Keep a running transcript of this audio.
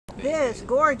This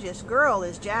gorgeous girl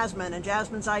is Jasmine, and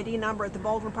Jasmine's ID number at the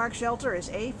Baldwin Park shelter is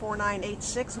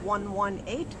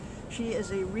A4986118. She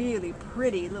is a really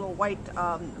pretty little white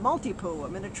Maltipoo, a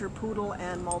miniature Poodle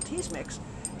and Maltese mix.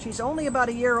 She's only about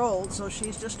a year old, so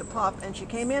she's just a pup, and she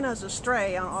came in as a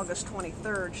stray on August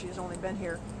 23rd. She's only been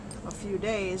here a few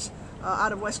days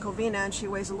out of West Covina, and she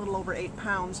weighs a little over 8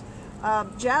 pounds.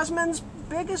 Jasmine's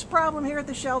biggest problem here at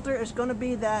the shelter is going to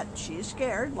be that she's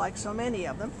scared, like so many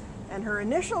of them. And her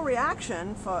initial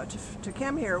reaction to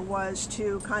Kim here was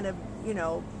to kind of, you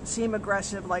know, seem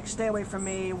aggressive, like stay away from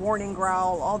me, warning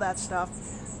growl, all that stuff.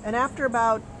 And after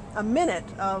about a minute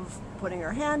of putting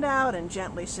her hand out and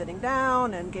gently sitting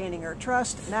down and gaining her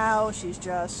trust, now she's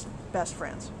just best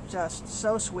friends. Just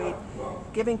so sweet,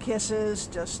 giving kisses,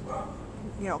 just,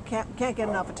 you know, can't get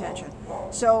enough attention.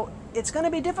 So it's going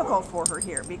to be difficult for her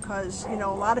here because, you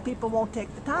know, a lot of people won't take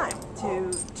the time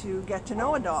to get to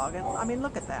know a dog. And I mean,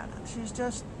 look at that. She's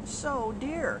just so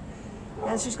dear.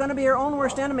 And she's going to be her own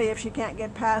worst enemy if she can't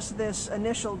get past this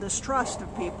initial distrust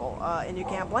of people. And you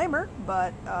can't blame her,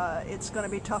 but it's going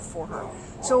to be tough for her.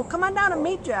 So come on down and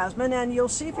meet Jasmine, and you'll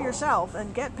see for yourself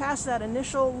and get past that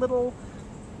initial little,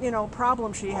 you know,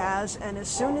 problem she has. And as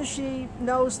soon as she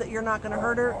knows that you're not going to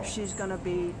hurt her, she's going to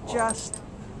be just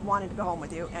wanting to go home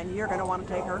with you, and you're going to want to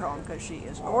take her home because she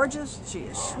is gorgeous, she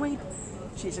is sweet,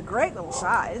 she's a great little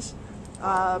size.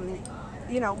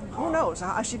 You know, who knows?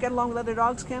 How she get along with other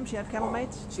dogs, Kim? She have kennel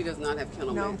mates? She does not have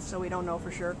kennel No, mates. so we don't know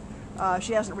for sure.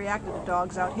 She hasn't reacted to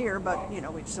dogs out here, but you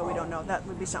know, so we don't know. That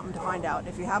would be something to find out.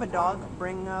 If you have a dog,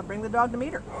 bring the dog to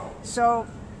meet her. So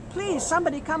please,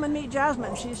 somebody come and meet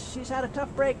Jasmine. She's had a tough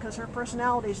break because her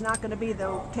personality is not going to be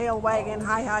the tail wagging,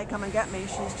 hi, come and get me.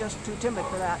 She's just too timid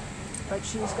for that. But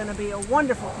she's going to be a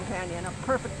wonderful companion, a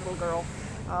perfect little girl,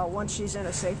 once she's in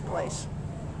a safe place.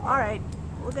 All right,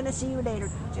 we're going to see you later,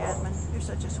 Jasmine. You're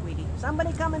such a sweetie.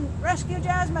 Somebody come and rescue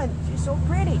Jasmine. She's so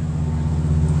pretty.